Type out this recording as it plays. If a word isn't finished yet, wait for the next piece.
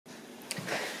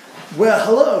Well,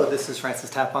 hello, this is Francis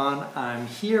Tapon. I'm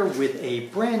here with a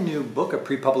brand new book, a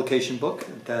pre-publication book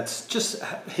that's just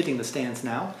hitting the stands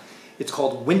now. It's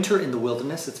called Winter in the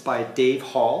Wilderness. It's by Dave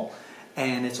Hall,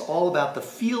 and it's all about the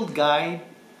field guide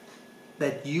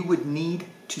that you would need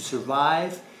to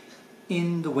survive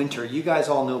in the winter. You guys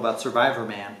all know about Survivor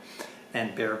Man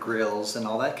and Bear Grylls and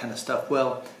all that kind of stuff.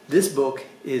 Well, this book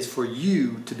is for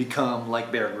you to become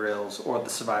like Bear Grylls or the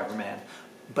Survivor Man,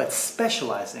 but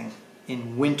specializing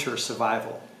in winter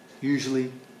survival.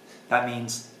 Usually that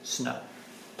means snow.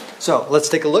 So let's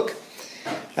take a look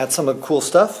at some of the cool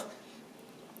stuff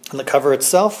on the cover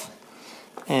itself.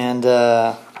 And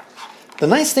the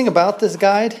nice thing about this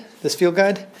guide, this field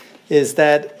guide, is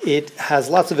that it has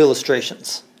lots of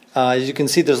illustrations. As you can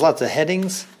see, there's lots of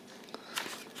headings,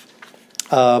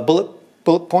 bullet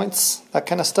points, that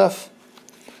kind of stuff.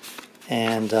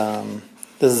 And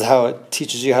this is how it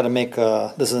teaches you how to make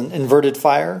this is an inverted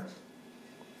fire.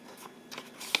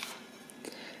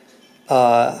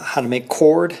 How to make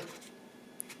cord.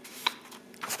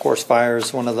 Of course, fire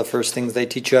is one of the first things they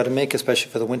teach you how to make,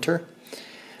 especially for the winter.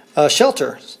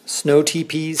 Shelter, snow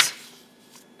teepees,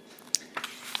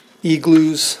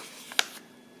 igloos,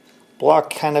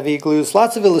 block kind of igloos.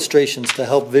 Lots of illustrations to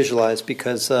help visualize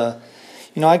because, I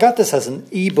got this as an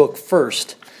ebook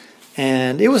first,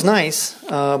 and it was nice,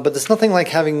 but there's nothing like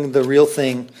having the real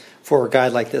thing for a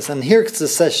guide like this. And here's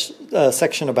the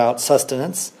section about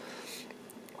sustenance.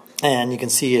 And you can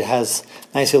see it has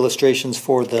nice illustrations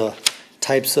for the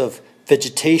types of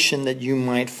vegetation that you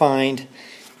might find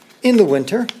in the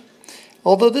winter.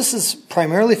 Although this is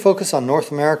primarily focused on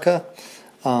North America,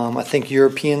 I think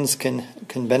Europeans can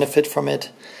benefit from it,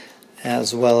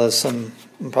 as well as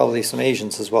probably some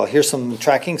Asians as well. Here's some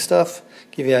tracking stuff,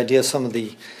 give you an idea of some of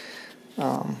the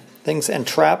things, and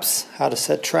traps, how to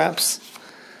set traps.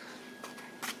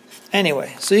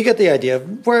 Anyway, so you get the idea.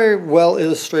 Very well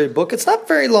illustrated book. It's not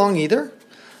very long either,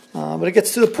 but it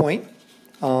gets to the point.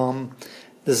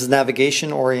 This is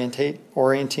navigation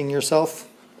orienting yourself.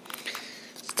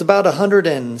 It's about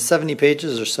 170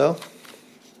 pages or so,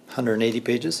 180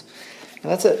 pages,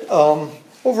 and that's it.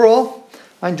 Overall,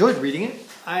 I enjoyed reading it.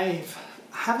 I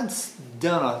haven't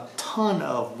done a ton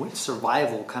of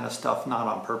survival kind of stuff, not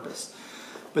on purpose.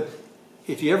 But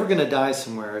if you're ever going to die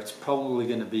somewhere, it's probably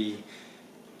going to be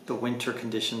the winter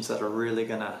conditions that are really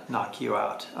going to knock you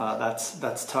out.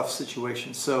 That's tough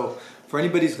situations. So for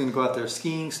anybody who's going to go out there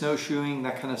skiing, snowshoeing,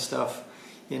 that kind of stuff,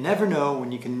 you never know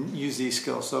when you can use these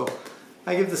skills. So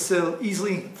I give this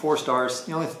easily 4 stars.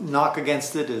 The only knock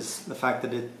against it is the fact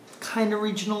that it's kind of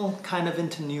regional, kind of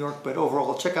into New York, but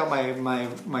overall check out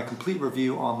my complete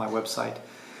review on my website,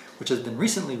 which has been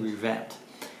recently revamped.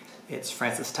 It's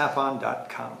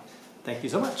francistapon.com. Thank you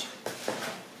so much.